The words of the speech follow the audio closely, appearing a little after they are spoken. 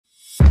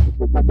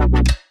I'll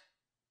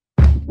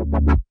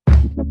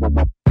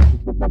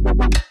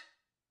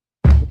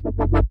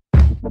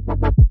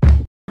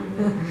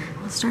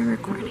start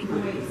recording.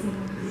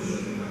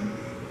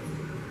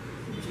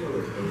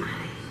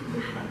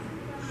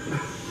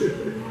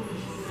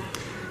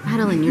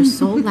 Madeline, you're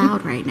so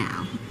loud right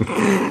now.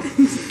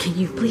 Can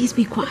you please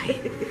be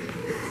quiet?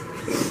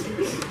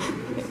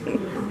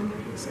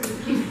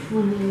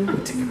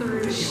 I'm taking a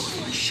video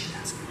of my shit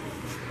ass.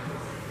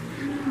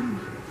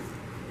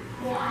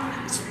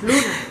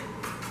 Luna.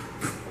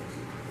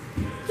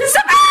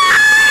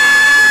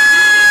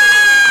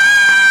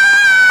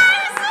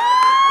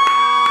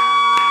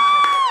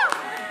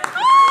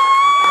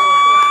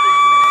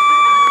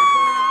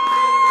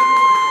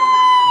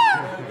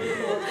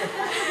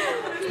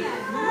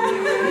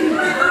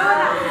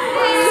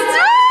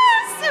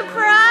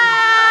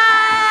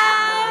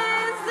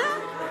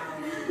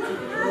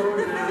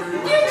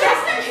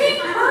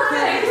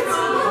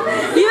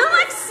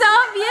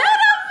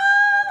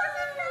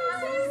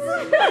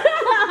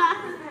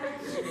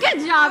 Good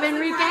job,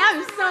 Enrique.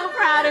 I'm so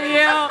proud of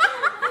you.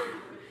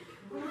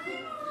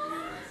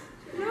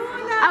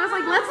 I was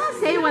like, let's not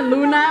say when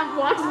Luna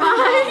walks by.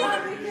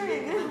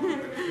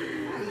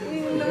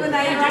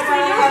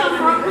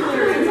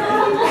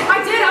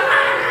 I did. I'm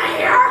not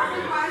here.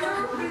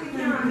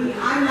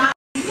 I'm not.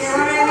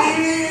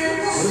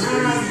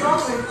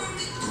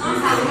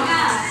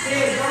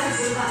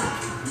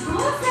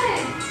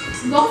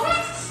 No,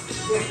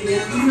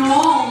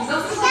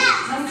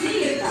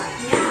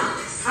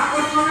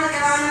 personas que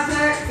van a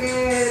hacer que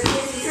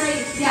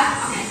 16.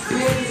 Yeah, okay.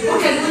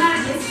 Okay, we're not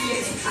at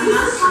 16. I'm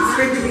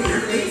afraid to be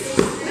your face.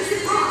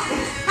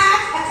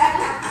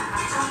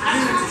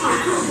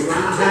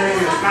 Van a ser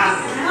febrero 20.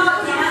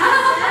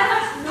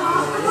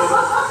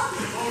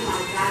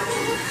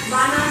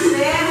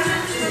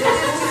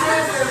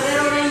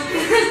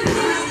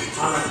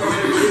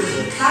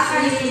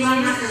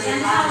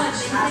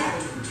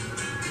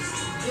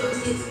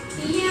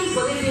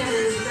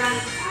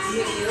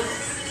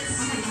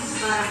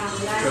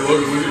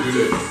 Logan, when did you do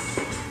that?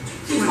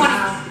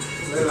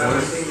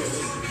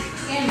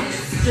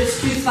 220.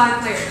 Just choose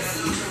 5 players.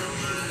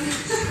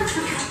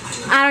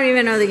 I don't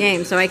even know the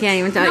game, so I can't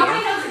even tell you.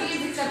 Nobody knows the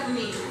games except for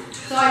me.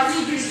 So I just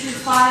need you to choose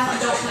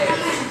 5 adult players.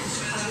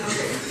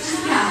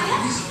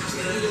 Yeah.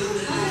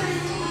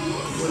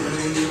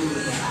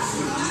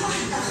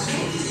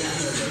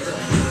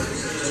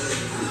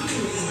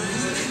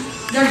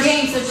 They're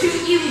games, so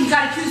choose you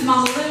gotta choose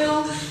Mama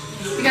Lou,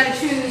 you gotta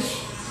choose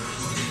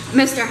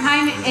Mr.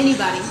 Hyman,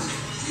 anybody.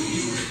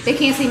 They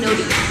can't say no to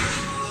you.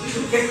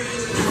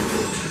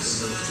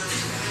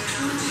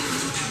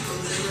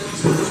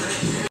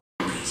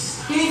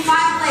 Give me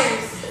 5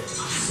 players.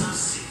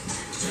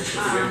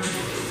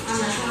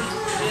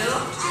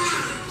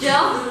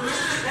 Jill?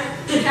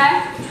 Okay.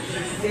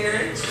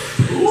 Derek.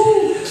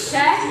 Ooh.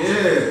 Okay.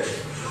 Yeah.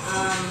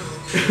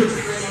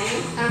 Renee.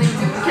 I don't even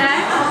do okay.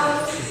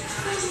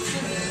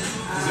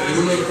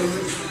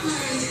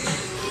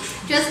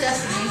 Just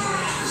Destiny.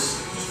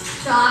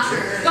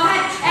 Shocker. Go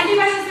ahead.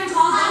 Anybody that's been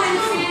called, go ahead and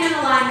stand in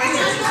the line right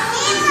here.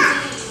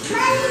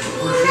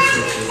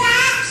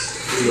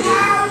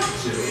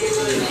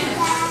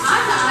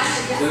 I'm not.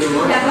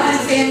 Yeah, go ahead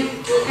and stand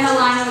in a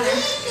line over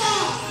there.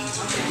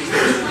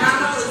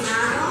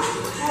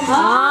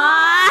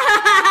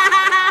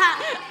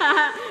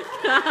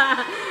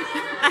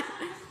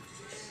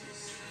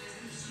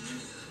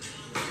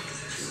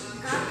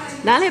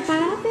 Dale,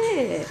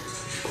 párate. Es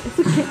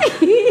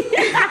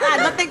okay.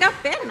 No tengas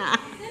pena.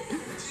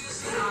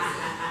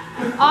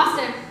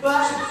 Austin.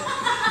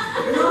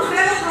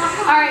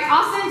 Alright,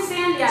 Austin,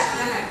 stand.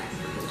 Yeah, okay.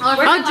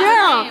 Oh,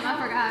 Jill. I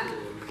forgot.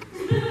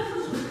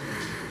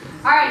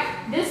 Alright,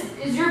 this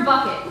is your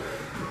bucket.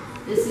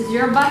 This is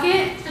your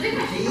bucket.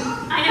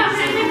 I know.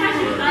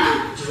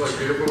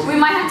 We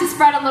might have to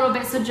spread a little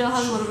bit so Jill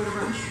has a little bit of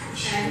room.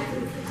 Okay.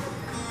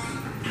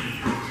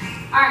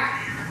 Alright.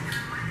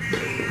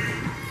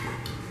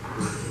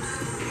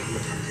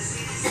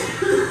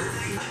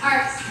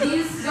 Alright,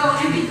 these go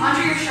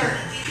under your shirt.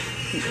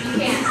 You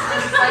can.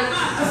 Like,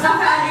 stuff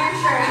it under your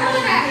shirt. I really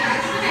don't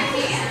think I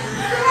can.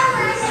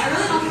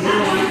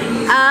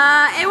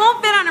 It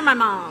won't fit under my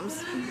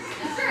mom's.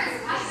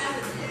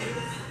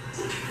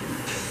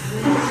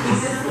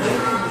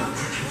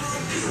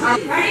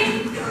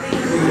 Ready?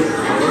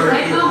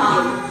 Ready, go,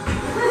 Mom.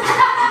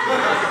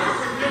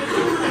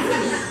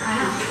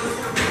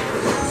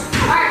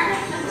 Alright.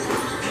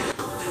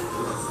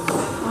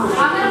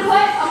 I'm going to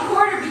put a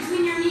quarter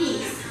between your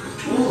knees.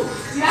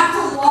 You have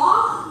to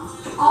walk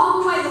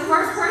all the way, the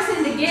first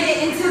person to get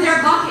it into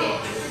their bucket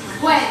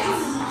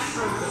wins.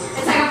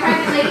 It's like a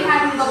pregnant lady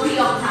having to go pee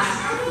all the time.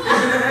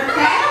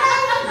 Okay?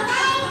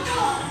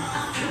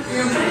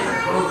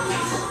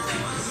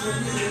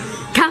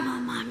 Come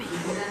on, mommy.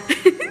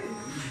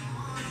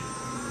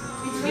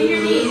 Between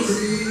your knees.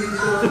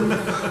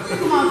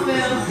 Come on, Phil.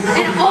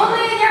 And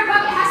only in your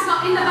bucket. It has to go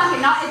in the bucket.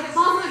 Not if it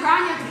falls on the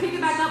ground, you have to pick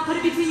it back up, put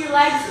it between your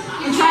legs,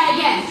 and try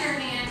again.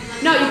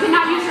 No, you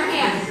cannot use your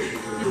hand.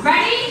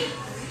 Ready?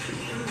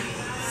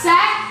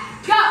 Set.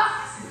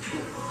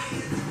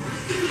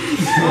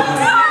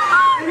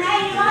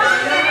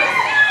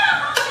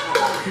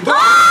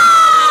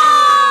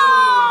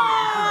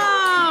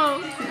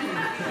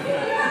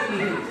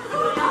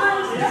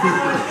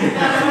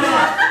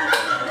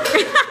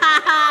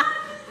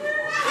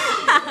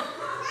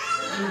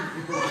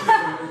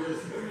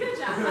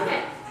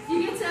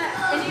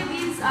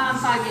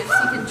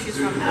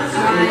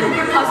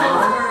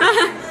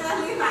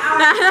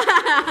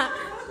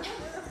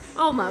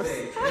 house.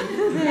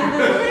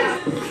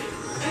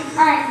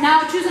 Alright,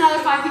 now choose another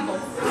 5 people.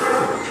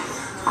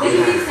 They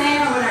can be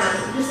same or whatever.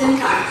 Just any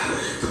 5.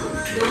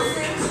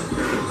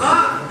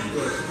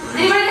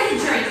 Anybody that can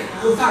drink.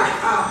 Sorry.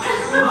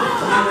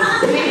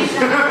 Maybe it's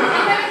not.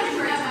 Anybody can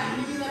drink.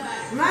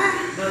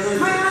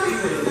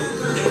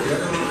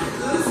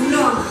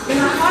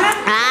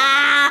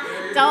 Ah,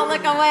 don't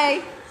look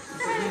away.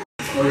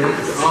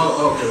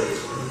 Oh, okay.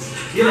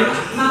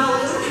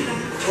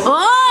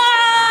 Oh!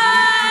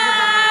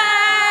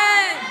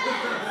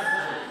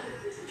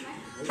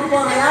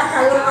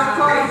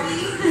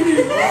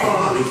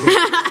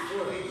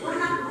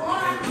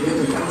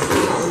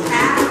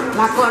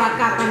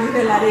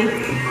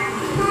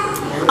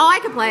 Oh, I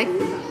can play.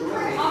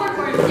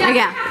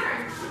 Yeah.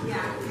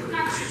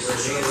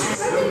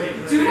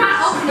 Do not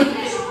open it.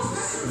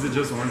 Is it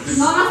just one thing?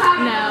 No,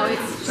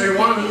 it's. Hey,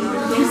 one.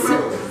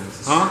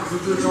 Huh?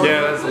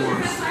 Yeah, that's the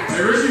one.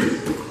 Hey, Ricky.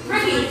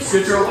 Ricky.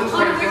 Get your lunch Oh,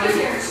 back. Ricky's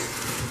here.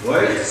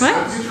 What? What?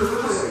 Get your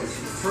lunch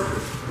back.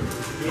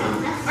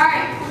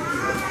 Alright.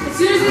 As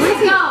soon as we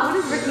can go. What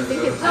does Ricky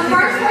think it's? The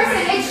first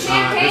person is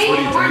champagne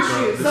and orange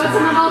juice. So it's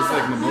a mimosa.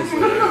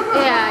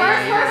 Yeah,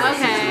 First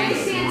person okay.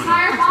 drinks the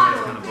entire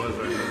bottle.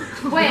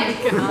 Win.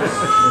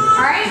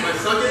 Alright? Am I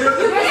sucking it?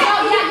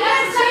 Yeah,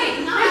 yes,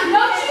 cheating. There's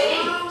no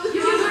cheating.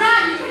 You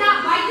cannot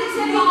bite the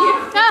tip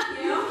off.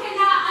 You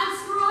cannot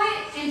unscrew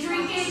it and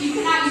drink it.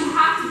 You have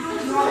to do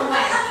it the normal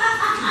way.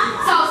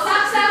 So, suck.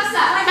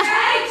 Like,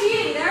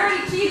 they're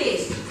already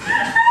cheating.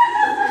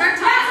 Their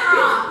ties are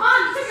on. Mom,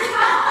 you took your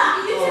tie off.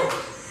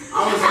 I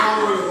was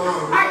following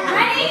along. Alright,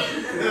 ready?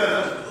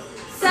 Yeah.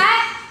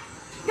 Set,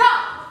 go.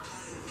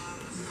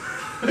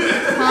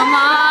 Come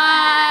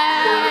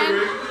on.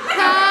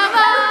 Come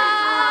on.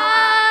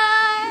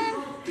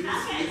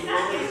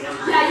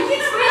 Yeah, you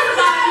can squeeze the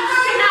bottom. You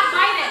just cannot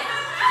bite it.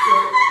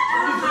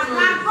 Come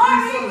on,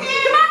 Ricky! Ricky,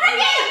 you got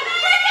it!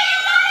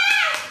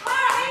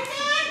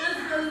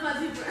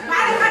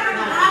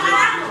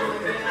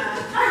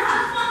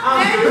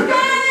 There you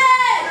got it!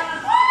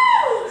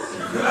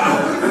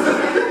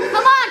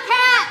 Come on,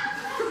 cat.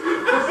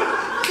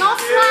 Don't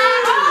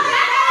slap.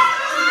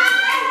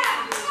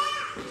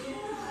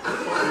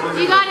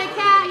 You got it,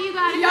 cat. You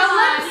got it. Your Come on.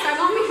 lips are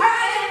gonna be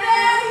hurting.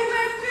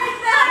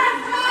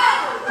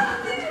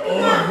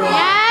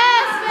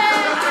 Yes,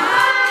 baby. Yes.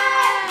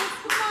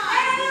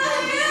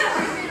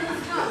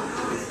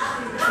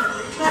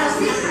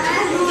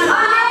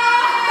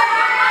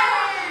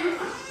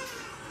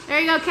 There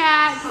you go,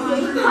 cat. Come on.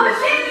 Oh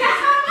shit,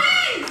 that's my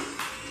win!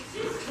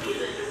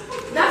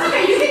 That's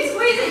okay, you can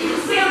squeeze it. You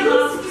just can't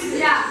squeeze it.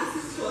 Yeah.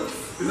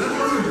 Is that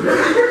supposed to be great?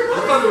 I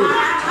thought it was.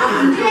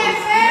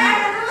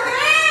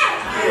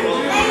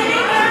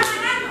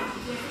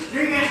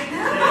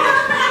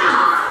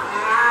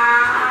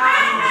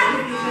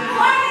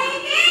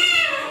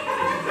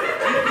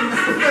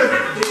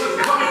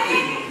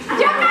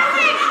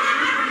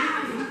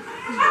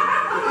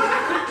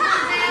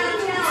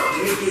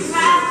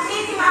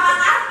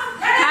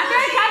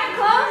 Catherine,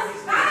 close.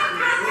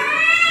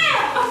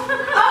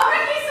 Oh,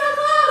 Ricky's so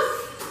close.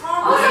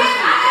 Okay,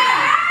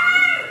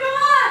 come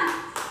on.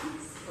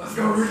 Let's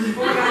go, Ricky.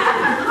 Ricky!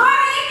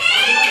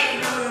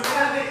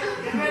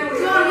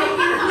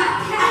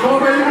 Oh,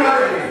 baby.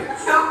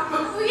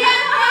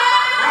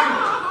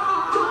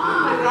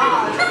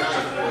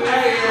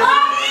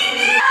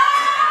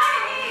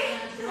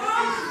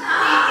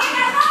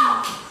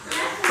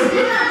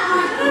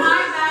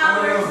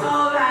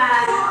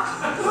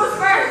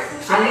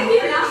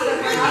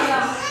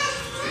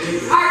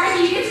 Alright,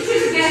 Ricky, you get to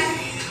choose again.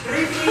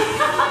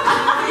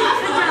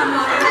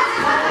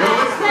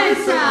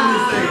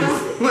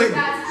 Like,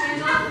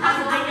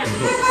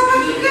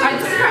 Alright,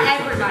 this is for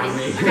everybody.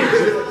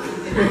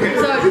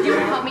 So, do you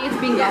want to help me? It's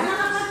bingo.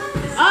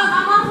 Oh,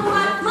 Mama who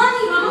got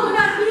money. Mama who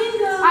got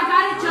bingo. I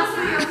got it just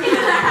for your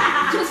finger.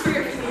 Just for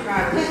your finger.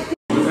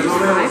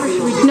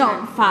 No,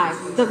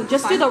 5.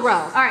 Just do the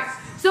row. Alright,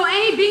 so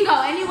any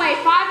bingo, anyway,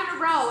 5 in a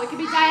row. It could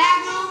be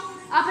diagonal,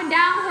 up and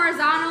down,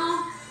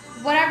 horizontal,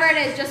 whatever it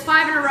is, just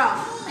 5 in a row.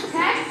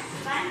 Okay?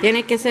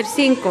 Tiene que ser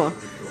 5.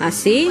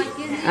 Así,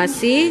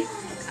 así,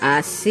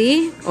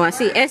 así o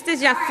así. Este es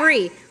ya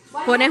free.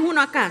 Pones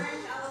uno acá.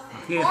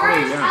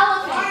 Orange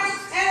elephant.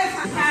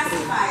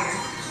 Pacifier.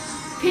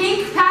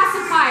 Pink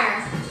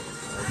pacifier.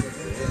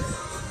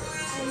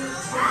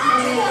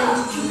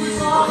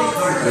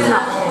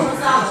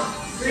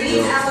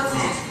 Green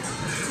elephant.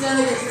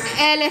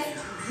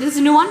 This is a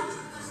new one?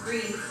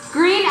 Green.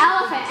 Green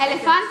elephant.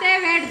 Elefante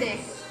verde.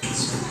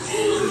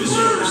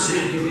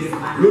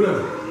 Luna.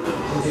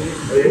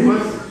 Blue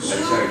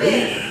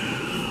fish.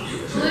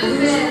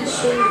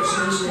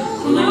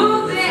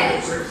 Blue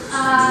fish.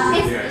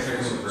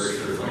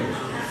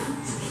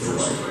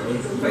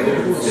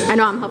 I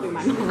know I'm helping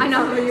my mom. I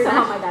know. So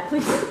help my dad,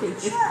 please.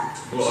 Thank you.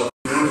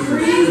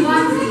 Green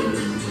onesie.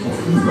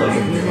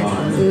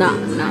 No.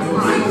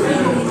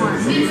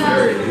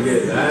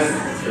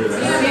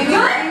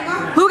 Bingo?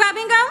 Who got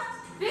bingo?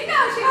 Bingo,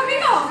 she got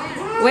bingo.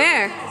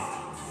 Where?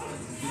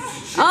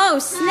 Oh,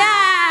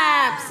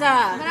 snaps!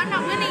 But I'm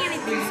not winning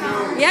anything.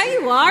 Yeah,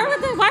 you are.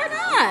 Why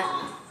not?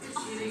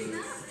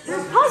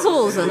 There's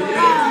puzzles. The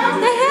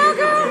hell,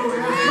 girl?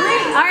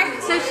 All right,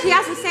 so she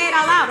has to say it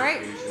out loud,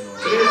 right?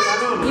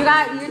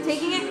 You're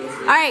taking it?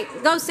 All right,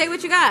 go say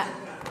what you got.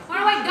 Oh,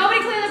 no, wait,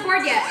 nobody cleared the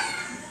board yet.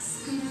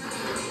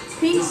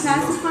 Pink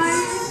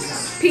pacifier.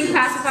 Pink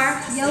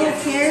pacifier. Yellow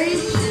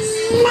carriage.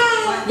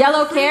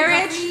 Yellow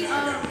carriage.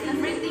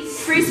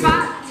 Free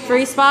spot.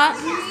 Free spot.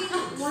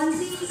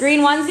 Onesie.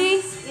 Green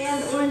onesie.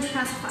 And orange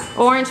pacifier.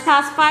 Orange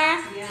pacifier.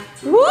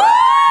 Woo!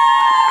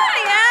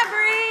 Yeah,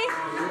 Bree.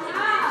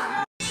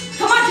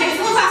 Come on, Jay, a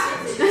little faster.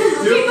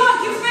 Keep going,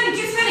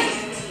 keep spinning.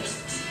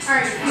 All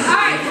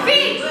right,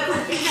 feet.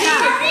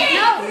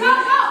 No, go.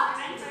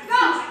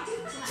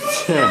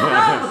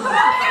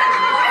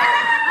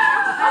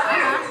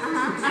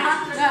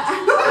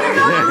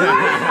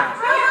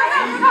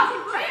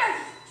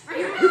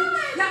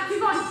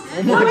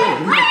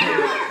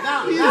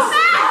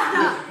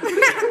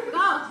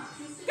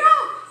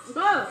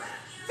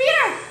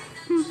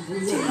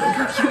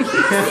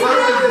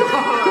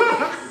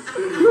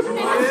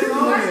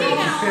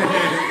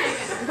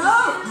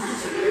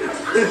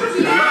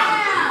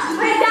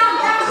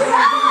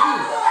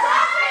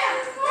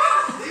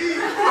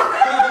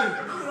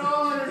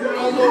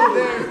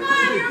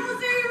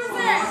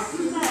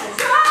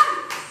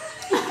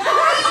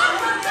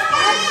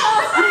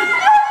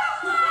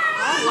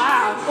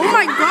 Oh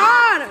my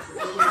God!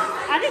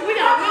 I think we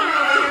got a winner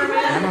over here,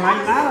 man.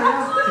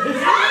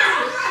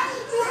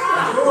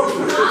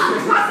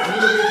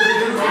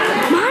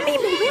 Mommy,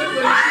 baby.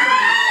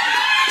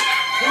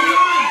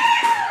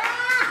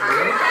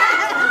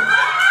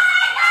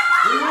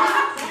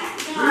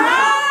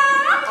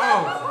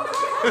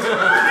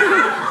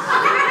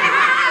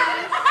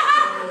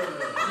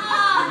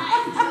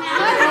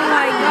 Oh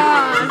my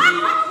God.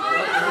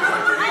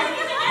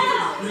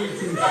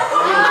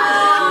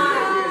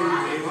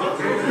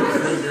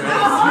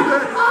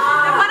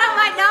 What on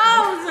my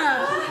nose?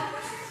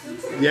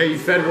 Yeah, you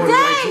fed one Dang,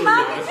 right to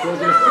Mommy,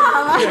 good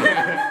job.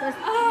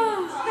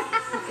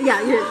 Yeah,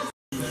 you're.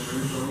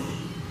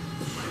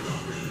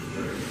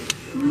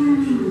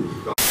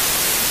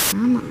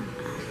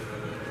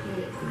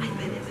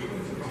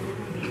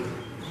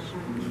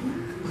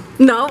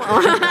 No.